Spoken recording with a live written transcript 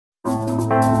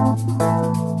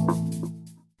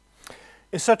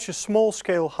In such a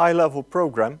small-scale, high-level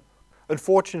program,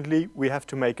 unfortunately, we have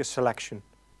to make a selection.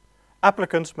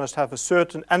 Applicants must have a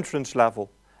certain entrance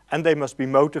level and they must be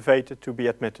motivated to be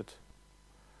admitted.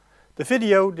 The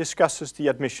video discusses the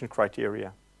admission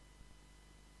criteria.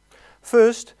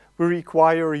 First, we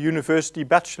require a university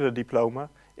bachelor diploma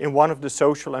in one of the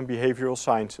social and behavioral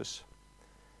sciences.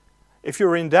 If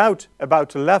you're in doubt about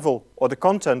the level or the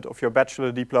content of your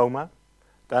bachelor diploma,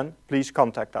 then please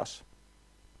contact us.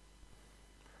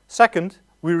 Second,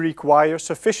 we require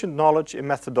sufficient knowledge in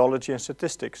methodology and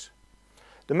statistics.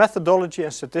 The methodology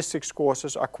and statistics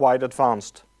courses are quite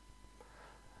advanced.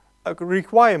 A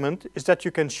requirement is that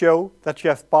you can show that you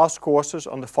have passed courses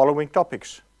on the following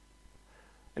topics: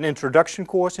 an introduction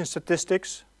course in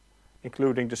statistics,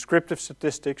 including descriptive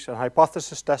statistics and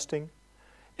hypothesis testing,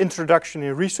 introduction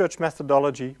in research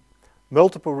methodology,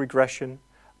 multiple regression,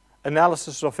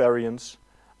 analysis of variance,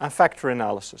 and factor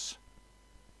analysis.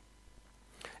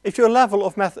 If your level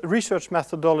of research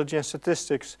methodology and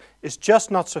statistics is just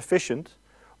not sufficient,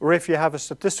 or if you have a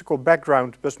statistical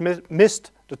background but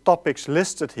missed the topics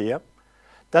listed here,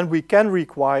 then we can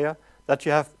require that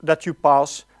you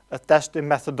pass a test in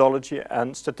methodology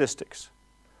and statistics.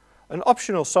 An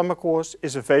optional summer course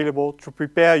is available to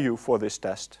prepare you for this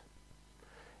test.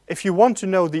 If you want to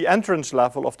know the entrance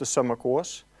level of the summer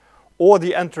course or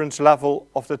the entrance level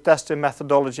of the test in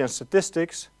methodology and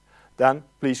statistics, then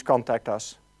please contact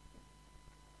us.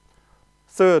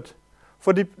 Third,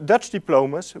 for the Dutch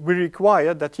diplomas, we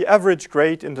require that the average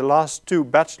grade in the last 2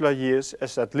 bachelor years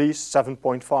is at least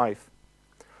 7.5.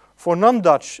 For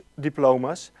non-Dutch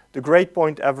diplomas, the grade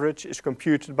point average is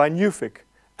computed by NUFIC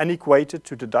and equated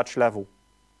to the Dutch level.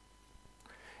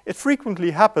 It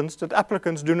frequently happens that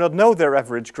applicants do not know their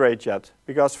average grade yet,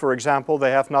 because, for example,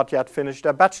 they have not yet finished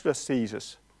their bachelor's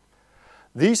thesis.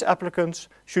 These applicants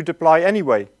should apply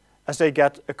anyway, as they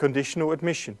get a conditional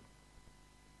admission.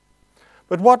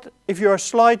 But what if you are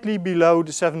slightly below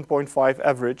the 7.5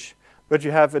 average, but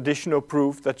you have additional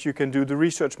proof that you can do the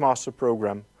Research Master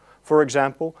program? For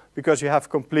example, because you have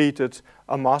completed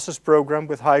a master's program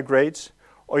with high grades,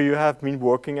 or you have been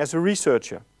working as a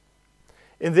researcher.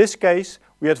 In this case,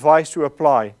 we advise to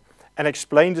apply and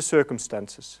explain the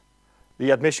circumstances.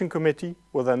 The admission committee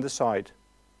will then decide.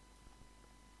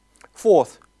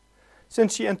 Fourth,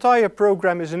 since the entire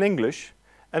program is in English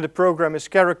and the program is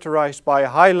characterized by a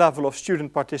high level of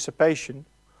student participation,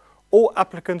 all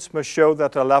applicants must show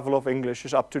that their level of English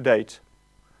is up to date.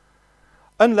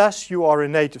 Unless you are a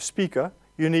native speaker,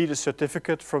 you need a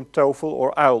certificate from TOEFL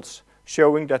or IELTS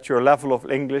showing that your level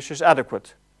of English is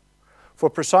adequate. For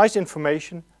precise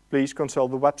information, please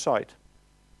consult the website.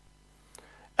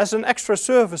 As an extra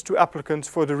service to applicants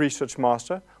for the Research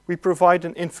Master, we provide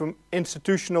an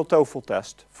institutional TOEFL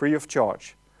test, free of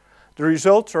charge. The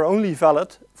results are only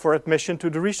valid for admission to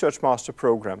the Research Master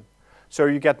program, so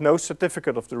you get no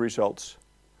certificate of the results.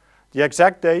 The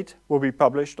exact date will be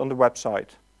published on the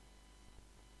website.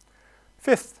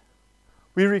 Fifth,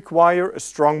 we require a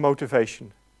strong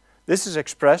motivation. This is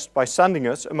expressed by sending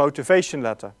us a motivation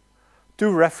letter,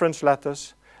 2 reference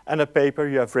letters, and a paper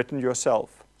you have written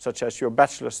yourself, such as your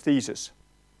bachelor's thesis.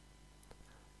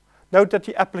 Note that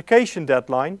the application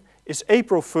deadline is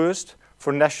April 1st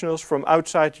for nationals from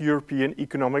outside the European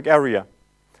Economic Area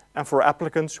and for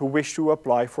applicants who wish to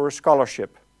apply for a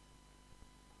scholarship.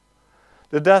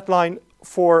 The deadline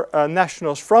for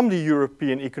nationals from the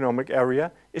European Economic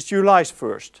Area is July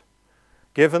 1st,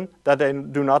 given that they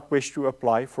do not wish to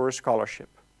apply for a scholarship.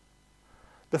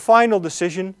 The final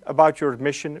decision about your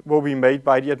admission will be made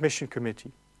by the admission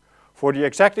committee. For the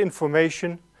exact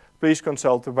information, please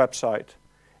consult the website.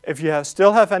 If you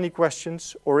still have any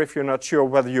questions, or if you're not sure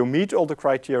whether you meet all the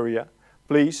criteria,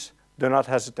 please do not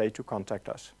hesitate to contact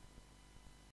us.